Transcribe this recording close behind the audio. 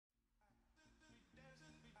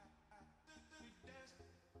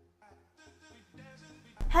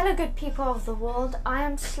Hello good people of the world, I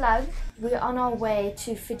am Slug. We're on our way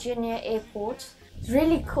to Virginia Airport. It's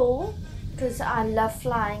really cool because I love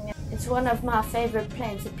flying. It's one of my favorite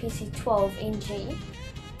planes, the PC12 NG.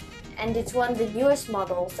 And it's one of the newest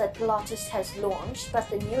models that Pilatus has launched, but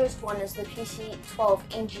the newest one is the PC12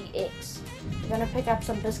 NGX. We're going to pick up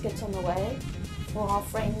some biscuits on the way for our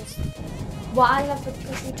friends. Why I love the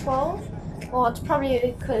PC12? Well, it's probably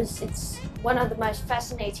because it's one of the most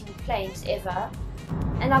fascinating planes ever.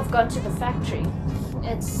 And I've gone to the factory.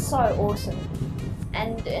 It's so awesome.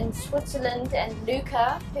 And in Switzerland, and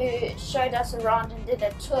Luca, who showed us around and did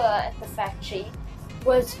a tour at the factory,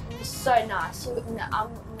 was so nice.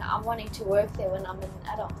 I'm wanting to work there when I'm an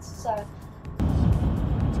adult. So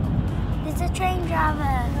there's a train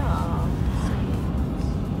driver. Oh.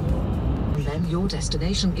 And then your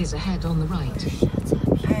destination is ahead on the right.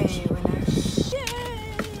 Hey,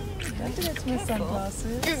 Don't do that to my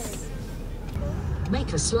sunglasses.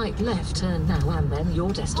 Make a slight left turn now, and then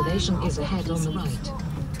your destination is ahead on the right.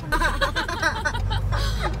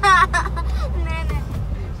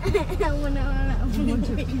 I want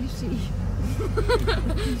a PC.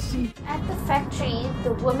 At the factory,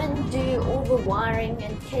 the women do all the wiring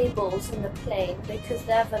and cables in the plane because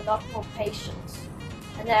they have a lot more patience.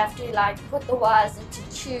 And they have to put the wires into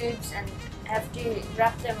tubes and have to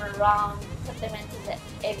wrap them around, put them into the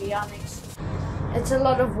avionics. It's a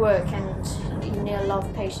lot of work and you need a lot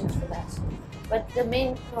of patience for that. But the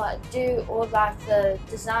men do all the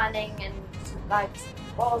designing and a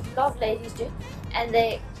lot of ladies do. And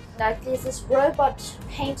they there's this robot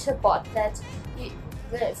painter bot that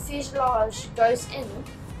the fuselage goes in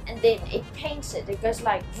and then it paints it. It goes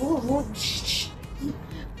like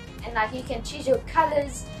and you can choose your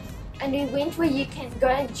colors, and we went where you can go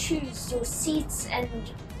and choose your seats, and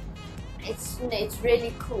it's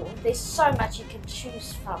really cool. There's so much you can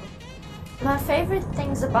choose from. My favorite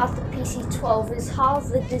things about the PC12 is how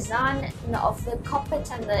the design of the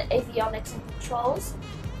cockpit and the avionics and controls,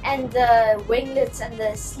 and the winglets and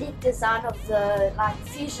the sleek design of the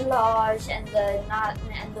fuselage and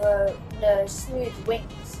the smooth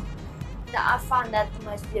wings. I find that the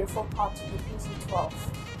most beautiful part of the PC12.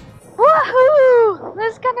 Woohoo!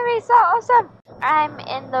 This is gonna be so awesome! I'm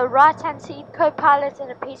in the right hand seat, co-pilot in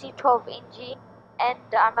a PC12 NG, and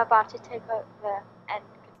I'm about to take over and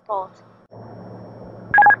control it.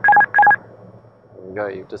 There you go,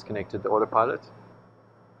 you've disconnected the autopilot.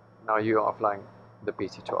 Now you are flying the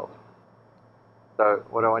PC12. So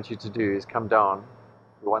what I want you to do is come down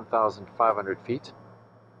 1,500 feet,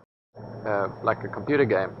 like a computer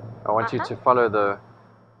game. I want you to follow the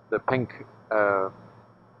pink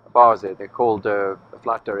bars there. They're called the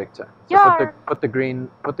flight director. So put the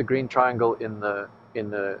green triangle in the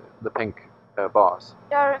pink bars.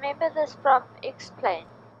 I remember this from X-Plane.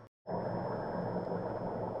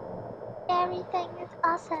 everything is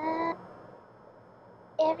awesome.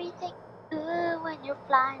 Everything good when you're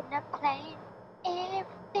flying a plane.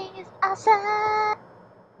 Everything is awesome.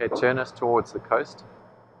 Okay, turn us towards the coast.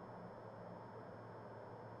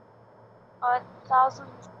 1,000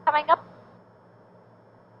 coming up.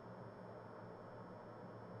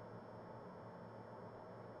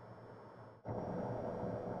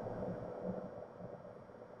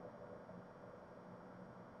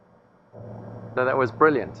 So that was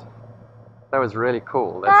brilliant. That was really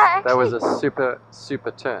cool. That was a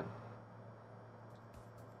super turn.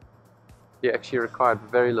 You actually required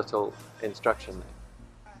very little instruction there.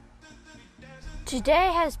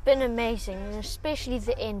 Today has been amazing, and especially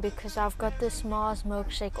the end, because I've got this Mars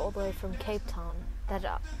milkshake all the way from Cape Town that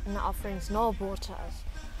our friends Noel brought to us.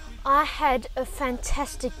 I had a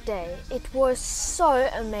fantastic day. It was so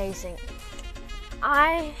amazing.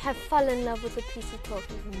 I have fallen in love with the PC12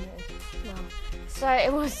 even more now. So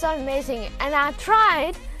it was so amazing, and I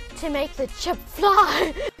tried to make the chip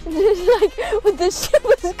fly. Like when the ship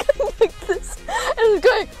was going like this, and it was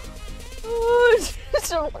going.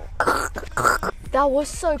 That was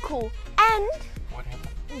so cool. And What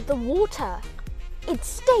happened? the water, it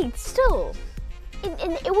stayed still.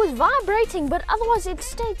 It was vibrating, but otherwise it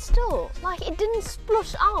stayed still. Like it didn't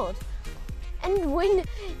splush out. And when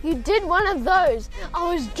you did one of those,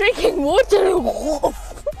 I was drinking water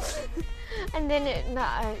and then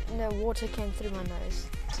the water came through my nose.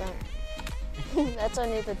 So that's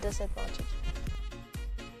only the disadvantage.